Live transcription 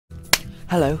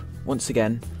Hello, once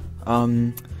again.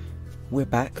 We're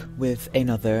back with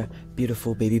another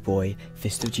beautiful baby boy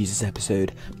Fist of Jesus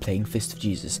episode, playing Fist of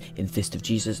Jesus in Fist of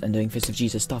Jesus and doing Fist of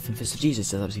Jesus stuff in Fist of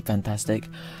Jesus. That's absolutely fantastic.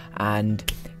 And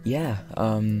yeah,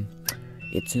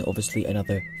 it's obviously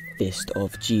another Fist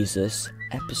of Jesus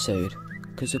episode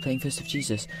because we're playing Fist of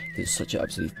Jesus. It's such an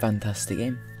absolutely fantastic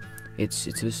game. It's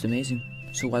just amazing.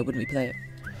 So why wouldn't we play it?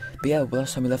 But yeah,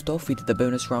 last time we left off, we did the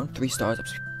bonus round, 3 stars,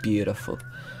 absolutely beautiful.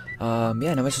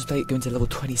 Yeah, now let's just go into level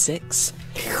 26.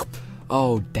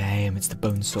 Oh damn, it's the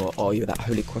bone saw. Oh, yeah, that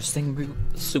holy cross thing,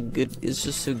 it's so good. It's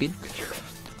just so good.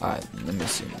 Alright, let me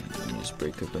see. Let me just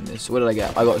break open this. What did I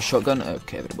get? I got a shotgun.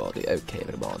 Okay, everybody. Okay,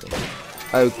 everybody.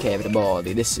 Okay,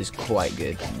 everybody. This is quite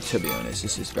good. To be honest,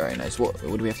 this is very nice. What do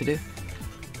we have to do?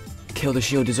 Kill the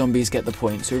shielded zombies, get the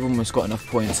points. So we've almost got enough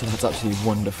points, so that's absolutely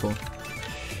wonderful.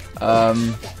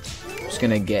 Just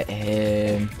gonna get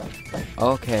him.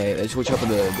 Okay, let's watch out for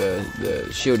the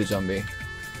shielded zombie.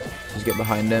 Just get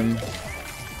behind him.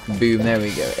 Boom, there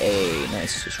we go. Hey,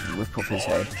 nice. Just rip off his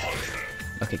head.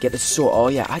 Okay, get the sword. Oh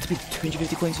yeah, I had to pay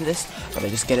 250 coins for this, but I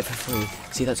just get it for free.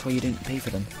 See, that's why you didn't pay for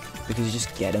them, because you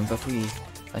just get them for free.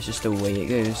 That's just the way it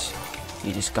goes.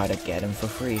 You just gotta get them for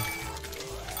free.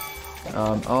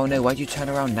 Oh no, why'd you turn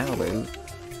around now, bro?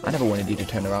 I never wanted you to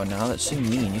turn around now. That's so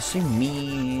mean. You're so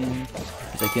mean.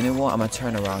 It's like, you know what? I'm gonna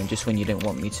turn around just when you don't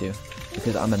want me to,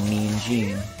 because I'm a mean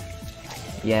Gene.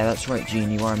 Yeah, that's right, Gene.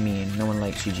 You are mean. No one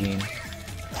likes you, Gene.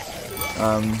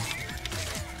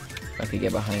 Okay,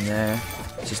 get behind there.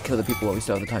 Let's just kill the people while we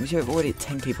still have the time. You see, we've already at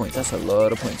 10k points. That's a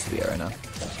lot of points to be at right now.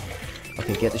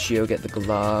 Okay, get the shield, get the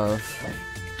glove.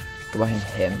 Go behind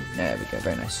him. There we go.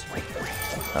 Very nice.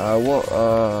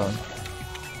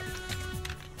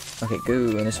 Okay, go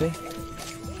in this way.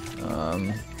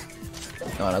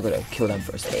 Oh, I've got to kill them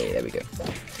first. Hey, there we go.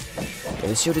 Okay,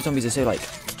 the shielded zombies are so like,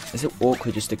 it's so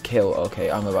awkward just to kill.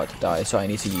 Okay, I'm about to die, so I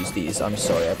need to use these. I'm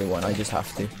sorry, everyone. I just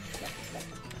have to.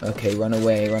 Okay, run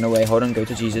away, run away. Hold on, go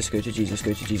to Jesus, go to Jesus,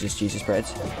 go to Jesus. Jesus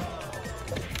breads.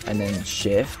 And then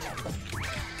shift.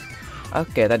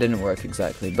 Okay, that didn't work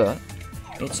exactly, but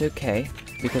it's okay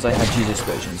because I have Jesus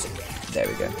versions. There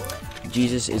we go.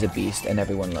 Jesus is a beast and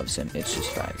everyone loves him. It's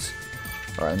just facts.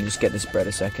 Alright, let me just get this bread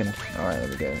a second. Alright, there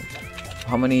we go.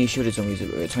 How many shielded zombies?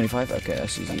 25? Okay,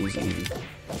 that's easy, easy, easy.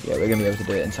 Yeah, we're gonna be able to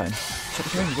do it in time. Stop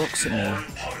throwing rocks at me.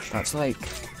 That's like...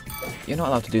 You're not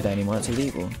allowed to do that anymore. That's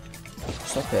illegal.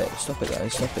 Stop it. Stop it,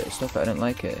 guys. Stop it. Stop it. I don't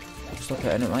like it. Stop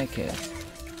it. I don't like it.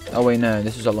 Oh, wait, no.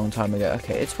 This was a long time ago.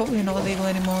 Okay, it's probably not illegal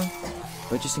anymore.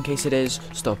 But just in case it is,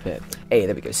 stop it. Hey,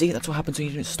 there we go. See, that's what happens when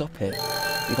you don't stop it.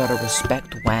 You gotta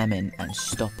respect whamming and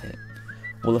stop it.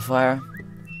 Wall of fire.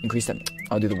 Increase that.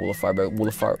 I'll do the wall of fire, bro. Wall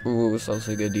of fire. Ooh, it's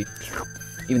also good, dude.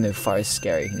 Even though fire is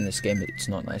scary in this game, it's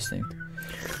not a nice thing.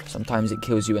 Sometimes it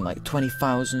kills you in like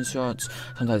 20,000 shots.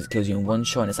 Sometimes it kills you in 1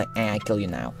 shot, and it's like, I kill you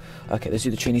now. Okay, let's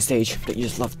do the training stage. Don't you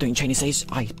just love doing training stages?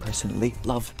 I personally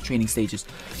love training stages.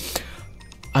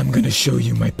 I'm gonna show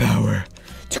you my power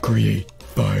to create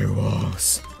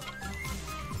firewalls.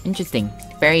 Interesting.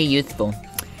 Very useful.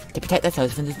 To protect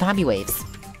ourselves from the zombie waves.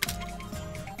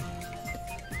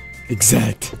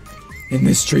 Exact. In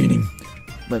this training.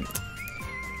 But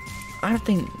I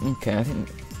think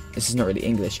this is not really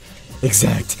English.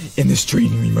 Exact. In this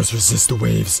training we must resist the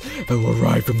waves that will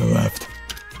arrive from the left.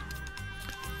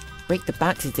 Break the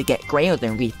boxes to get grailed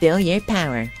and refill your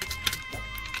power.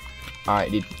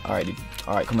 Alright, dude. Alright, dude.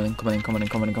 Alright, come on in, come on in, come on in,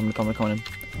 come on in, come on in, come on in, come on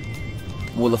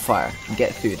in. Wall of fire.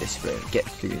 Get through this, bro. Get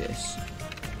through this.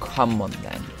 Come on,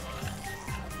 then.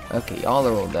 Okay, y'all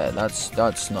are all dead.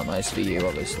 That's not nice for you,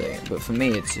 obviously. But for me,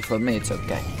 it's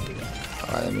okay.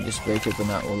 Alright, let me just break open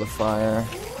that wall of fire.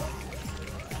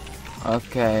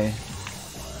 Okay.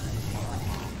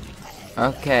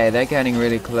 Okay, they're getting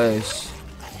really close.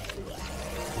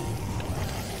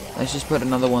 Let's just put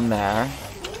another one there.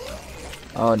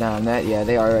 Oh damn, yeah,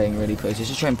 they are getting really close. Let's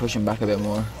just try and push them back a bit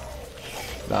more.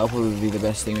 That'll probably be the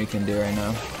best thing we can do right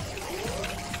now.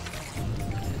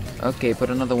 Okay, put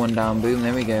another one down. Boom,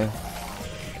 there we go.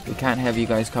 We can't have you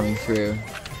guys coming through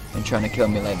and trying to kill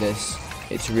me like this.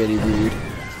 It's really rude.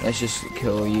 Let's just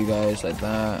kill you guys like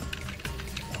that.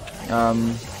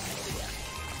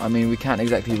 I mean, we can't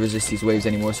exactly resist these waves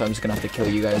anymore, so I'm just gonna have to kill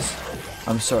you guys.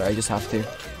 I'm sorry, I just have to.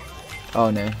 Oh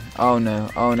no. Oh no.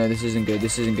 Oh no, this isn't good.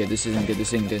 This isn't good. This isn't good.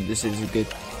 This isn't good. This isn't good.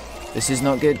 This is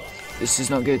not good. This is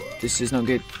not good. This is not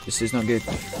good. This is not good.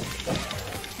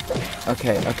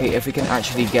 Okay, okay, if we can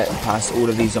actually get past all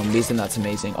of these zombies, then that's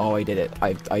amazing. Oh, I did it.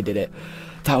 I did it.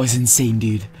 That was insane,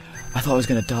 dude. I thought I was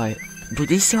gonna die. But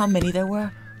did you see how many there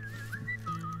were?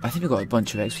 I think we got a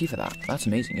bunch of XP for that. That's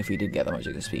amazing if we did get that much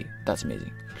XP. That's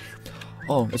amazing.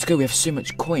 Oh, let's go. We have so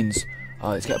much coins.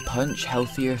 let's get a punch,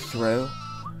 healthier, throw.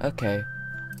 Okay.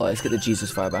 Oh, let's get the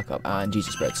Jesus fire back up and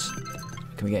Jesus breads.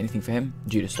 Can we get anything for him?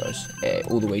 Judas stars.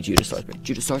 All the way Judas stars.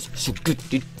 Judas stars, so good,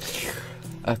 dude.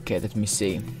 Okay, let me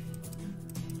see.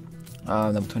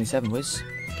 Number 27 was.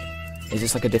 Is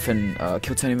this like a different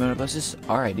kill 20 minute bosses?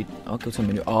 Alright, dude. I'll kill 20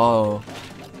 minute. Oh,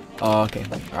 okay.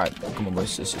 Alright, come on,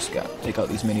 boys. Let's just take out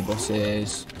these mini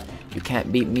bosses. You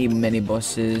can't beat me, mini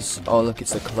bosses. Oh, look,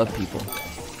 it's the club people.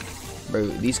 Bro,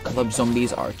 these club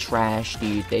zombies are trash,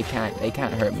 dude. They can't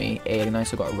hurt me. Hey,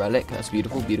 nice, I got a relic. That's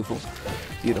beautiful, beautiful,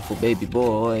 beautiful baby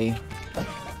boy.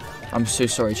 I'm so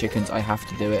sorry, chickens. I have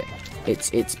to do it.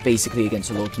 It's basically against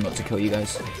the law to not to kill you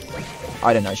guys.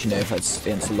 I don't actually know if that's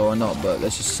against the law or not, but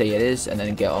let's just say it is, and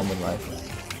then get on with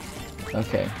life.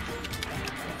 Okay.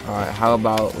 Alright, how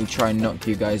about we try and knock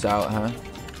you guys out, huh?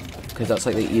 Because that's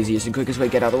like the easiest and quickest way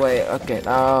to get out of the way. Okay,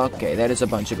 okay, there is a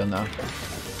bunch of them now.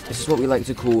 This is what we like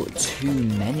to call too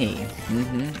many.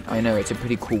 I know, it's a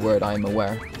pretty cool word, I'm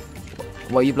aware.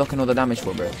 Why are you blocking all the damage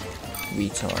for, bro?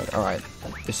 Retard. Alright.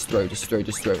 Just throw, just throw,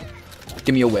 just throw.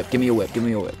 Give me your whip, give me your whip, give me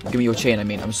your whip. Give me your chain, I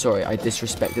mean. I'm sorry, I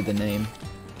disrespected the name.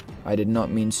 I did not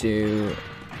mean to.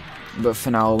 But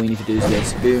for now, all we need to do is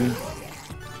this. Boom.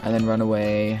 And then run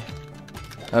away.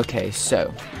 Okay,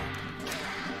 so.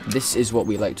 This is what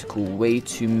we like to call way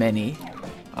too many.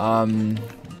 Of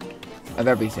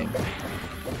everything.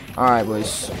 Alright,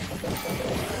 boys.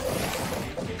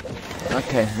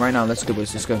 Okay, right now, let's go,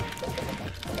 boys. Let's go.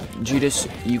 Judas,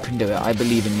 you can do it. I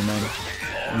believe in you, man.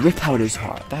 Rip out his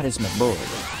heart. That is my boy.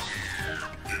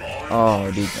 Oh,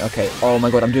 dude. Okay. Oh, my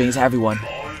God. I'm doing this to everyone.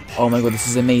 Oh, my God. This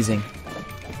is amazing.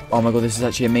 Oh, my God. This is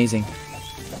actually amazing.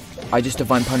 I just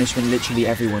divine punishment literally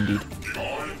everyone, dude.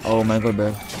 Oh, my God,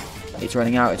 bro. It's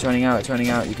running out. It's running out. It's running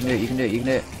out. You can do it. You can do it. You can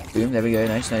do it. Boom. There we go.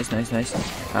 Nice, nice, nice,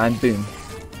 nice. And boom.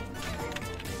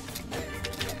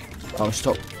 Oh,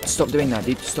 stop. Stop doing that,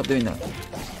 dude. Stop doing that.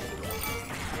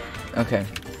 Okay.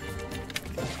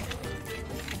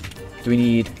 Do we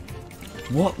need...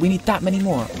 What? We need that many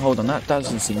more? Hold on, that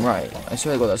doesn't seem right. I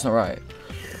swear to God, that's not right.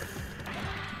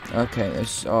 Okay,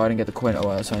 let's... Oh, I didn't get the coin. Oh,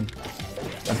 well, that's fine.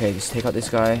 Okay, just take out this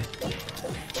guy.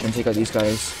 Then take out these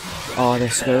guys. Oh,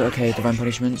 let's go. Okay, divine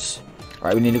punishments.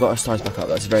 Alright, we need to get our stars back up.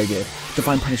 That's very good.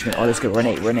 Divine punishment. Oh, let's go.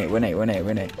 Renate, renate, renate, renate,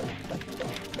 renate.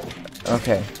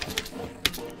 Okay.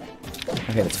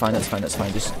 Okay, that's fine, that's fine, that's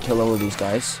fine. Just kill all of these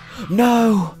guys.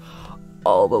 No!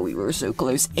 Oh, but we were so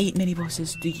close. 8 mini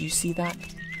bosses. Did you see that?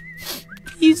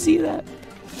 Did you see that?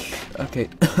 Okay.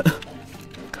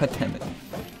 God damn it.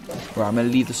 Right, I'm gonna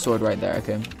leave the sword right there,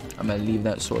 okay? I'm gonna leave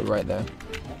that sword right there.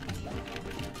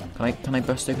 Can I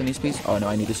burst open these, please? Oh no,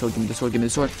 I need the sword. Give me the sword, give me the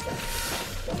sword.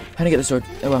 How do I get the sword?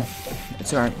 Oh well.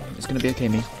 It's alright. It's gonna be okay,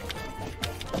 me.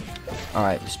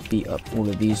 Alright, just beat up all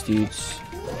of these dudes.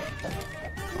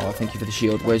 Oh, thank you for the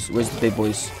shield. Where's the big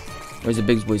boys? Where's the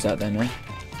big boys out there, no?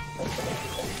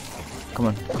 Come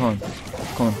on, come on,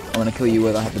 come on. I want to kill you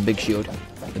with. I have the big shield.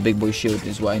 The big boy shield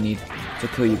is what I need to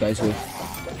kill you guys with.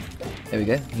 There we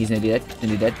go. He's nearly dead.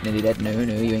 Nearly dead. Nearly dead. No,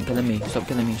 no, you ain't killing me. Stop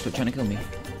killing me. Stop trying to kill me.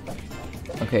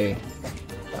 Okay.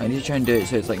 I need to try and do it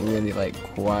so it's like really like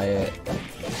quiet.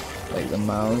 Like the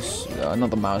mouse. Not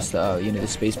the mouse, you know, the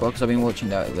space box. I've been watching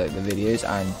that, like the videos,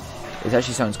 and it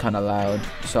actually sounds kind of loud.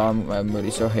 So I'm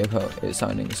really sorry about it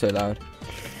sounding so loud.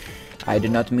 I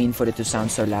did not mean for it to sound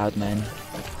so loud, man.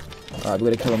 Alright,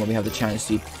 we're gonna kill him when we have the chance,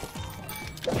 dude.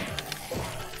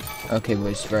 Okay,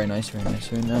 boys. Very nice, very nice,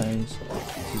 very nice.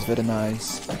 This is very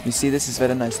nice. You see, this is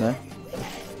very nice, no?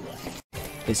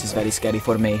 This is very scary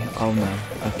for me. Oh no.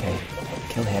 Okay.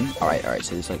 Kill him. Alright, alright.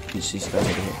 So there's like these guys over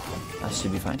here. That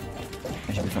should be fine.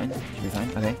 That should be fine. Should be fine.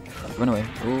 Okay. Run away.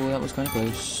 Oh, that was kind of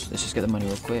close. Let's just get the money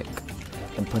real quick.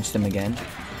 And punch them again.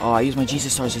 Oh, I used my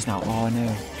Jesus stars just now. Oh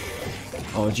no.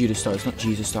 Oh, Judas stars, not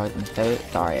Jesus stars. I'm so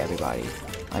sorry, everybody.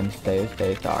 I'm so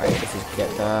sorry. Let's just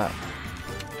get that.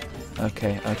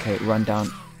 Okay, okay. Run down.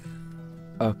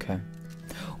 Okay.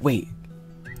 Wait.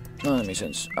 No, that makes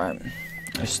sense. Alright.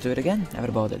 Let's do it again.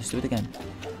 Everybody, let's do it again.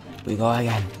 We go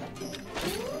again.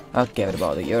 Okay,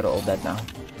 everybody, you're all dead now.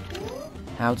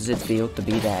 How does it feel to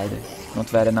be dead? Not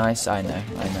very nice, I know,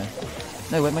 I know.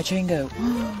 No, where'd my chain go?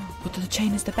 But the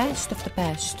chain is the best of the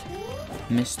best.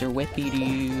 Mr. Whippy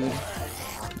dude.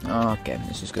 Okay,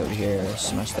 let's just go over here,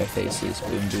 smash their faces.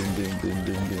 Boom, boom, boom, boom,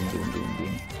 boom, boom, boom, boom,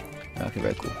 boom. Okay,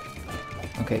 very cool.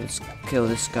 Okay, let's kill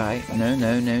this guy. No,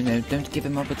 no, no, no, don't give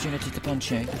him opportunity to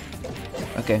punch you.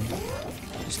 Okay.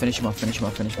 Just finish him off, finish him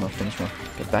off, finish him off, finish him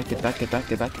off. Get back, get back, get back,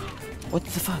 get back. What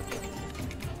the fuck?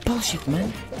 Bullshit,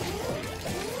 man.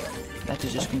 That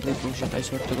is just complete bullshit, I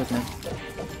swear to God, man.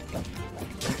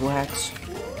 Simple hacks.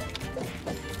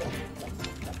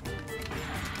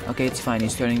 Okay, it's fine.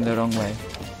 He's turning the wrong way.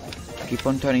 Keep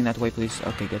on turning that way, please.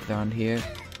 Okay, get around here.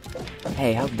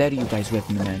 Hey, how dare you guys whip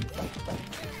me, man?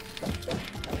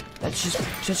 That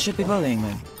should be bullying,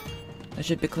 man. That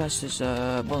should be classed as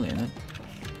bullying, man.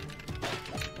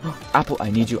 Apple,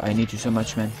 I need you so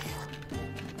much, man.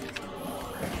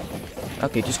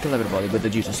 Okay, just kill everybody with the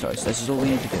juice stars. This is all we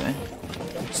need to do, man.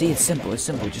 See, it's simple,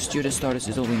 just juice stars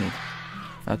is all we need.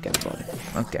 Okay, everybody.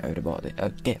 Okay,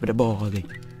 everybody.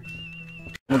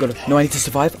 Oh my god, no, I need to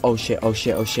survive. Oh shit.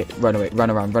 Run away, run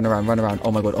around. Oh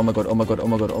my god.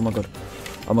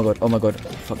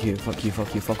 Fuck you,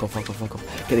 fuck off.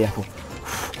 Get the apple.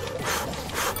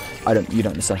 You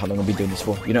don't understand how long I've been doing this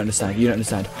for. You don't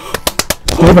understand.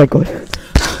 Oh my god.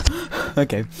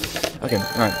 Okay,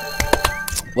 alright.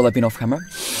 Well, I've been off camera.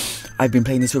 I've been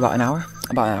playing this for about an hour.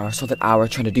 I saw that hour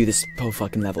trying to do this whole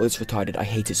fucking level. It's retarded. I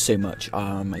hate it so much.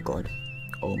 Oh my god.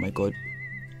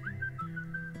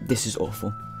 This is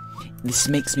awful. This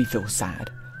makes me feel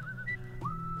sad.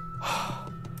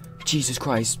 Jesus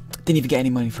Christ. Didn't even get any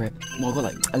money for it. Well, I got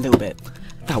like a little bit.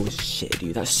 That was shit,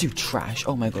 dude. That's so trash.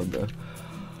 Oh my god, bro.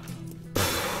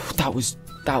 That was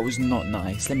not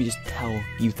nice. Let me just tell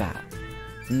you that.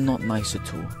 Not nice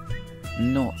at all.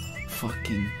 Not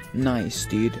fucking nice,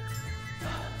 dude.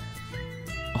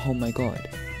 Oh my god.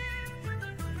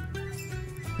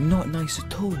 Not nice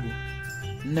at all.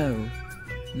 No.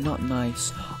 Not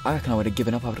nice. I reckon I would have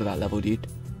given up after that level, dude.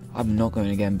 I'm not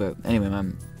going again, but anyway,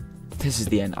 man. This is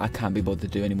the end. I can't be bothered to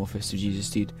do any more Fist of Jesus,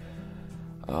 dude.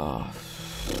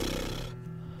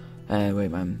 Anyway,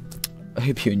 man. I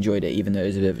hope you enjoyed it, even though it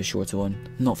was a bit of a shorter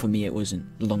one. Not for me, it wasn't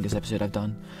the longest episode I've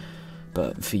done.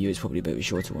 But for you, it's probably a bit of a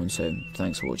shorter one, so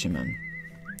thanks for watching, man.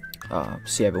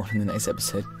 See everyone in the next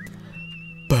episode.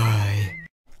 Bye.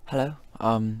 Hello,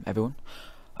 everyone.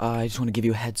 I just want to give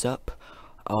you a heads up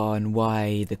on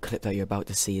why the clip that you're about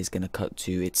to see is going to cut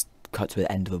to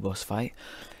the end of a boss fight.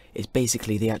 It's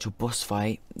basically the actual boss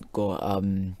fight got,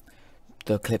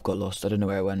 the clip got lost. I don't know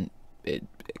where it went. It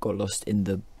got lost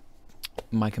in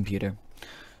my computer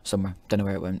somewhere. Don't know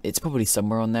where it went. It's probably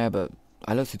somewhere on there, but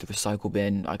I looked through the recycle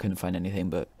bin. I couldn't find anything,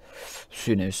 but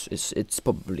who knows? It's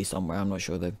probably somewhere. I'm not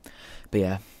sure though. But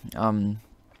yeah,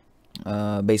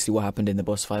 basically what happened in the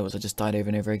boss fight was I just died over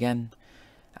and over again,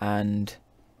 and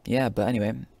yeah. But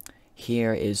anyway,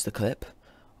 here is the clip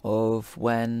of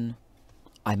when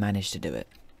I managed to do it.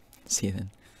 See you then.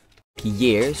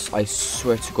 Years, I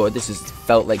swear to God, this has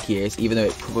felt like years, even though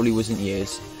it probably wasn't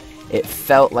years. It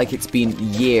felt like it's been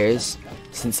years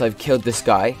since I've killed this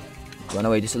guy. Run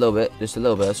away just a little bit, that's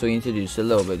all you need to do, just a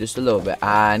little bit,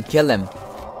 and kill him.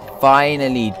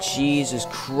 Finally, Jesus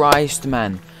Christ,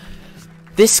 man.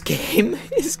 This game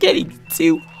is getting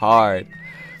too hard.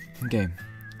 Okay.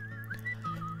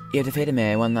 You defeated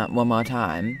me, won that one more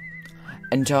time.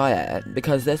 Enjoy it,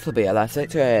 because this will be your last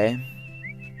victory.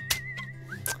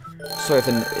 Sorry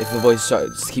if the voice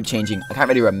starts keep changing. I can't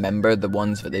really remember the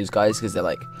ones for those guys, because they're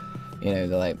like, you know,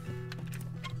 they're like,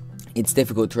 it's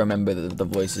difficult to remember the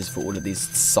voices for all of these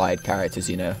side characters,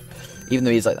 you know. Even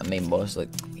though he's like the main boss, like,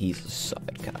 he's a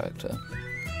side character.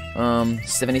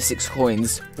 76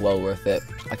 coins, well worth it.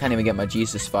 I can't even get my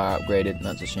Jesus Fire upgraded,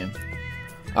 that's a shame.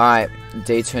 Alright,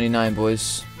 day 29,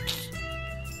 boys.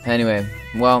 Anyway,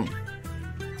 well,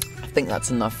 I think that's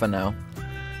enough for now.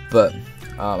 But,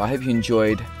 I hope you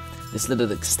enjoyed this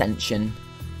little extension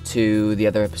to the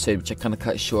other episode, which I kind of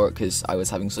cut short because I was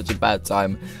having such a bad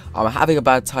time. I'm having a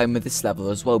bad time with this level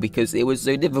as well because it was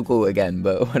so difficult again,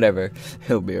 but whatever,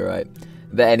 it'll be alright.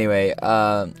 But anyway,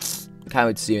 can't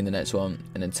wait to see you in the next one,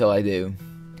 and until I do,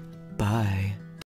 bye.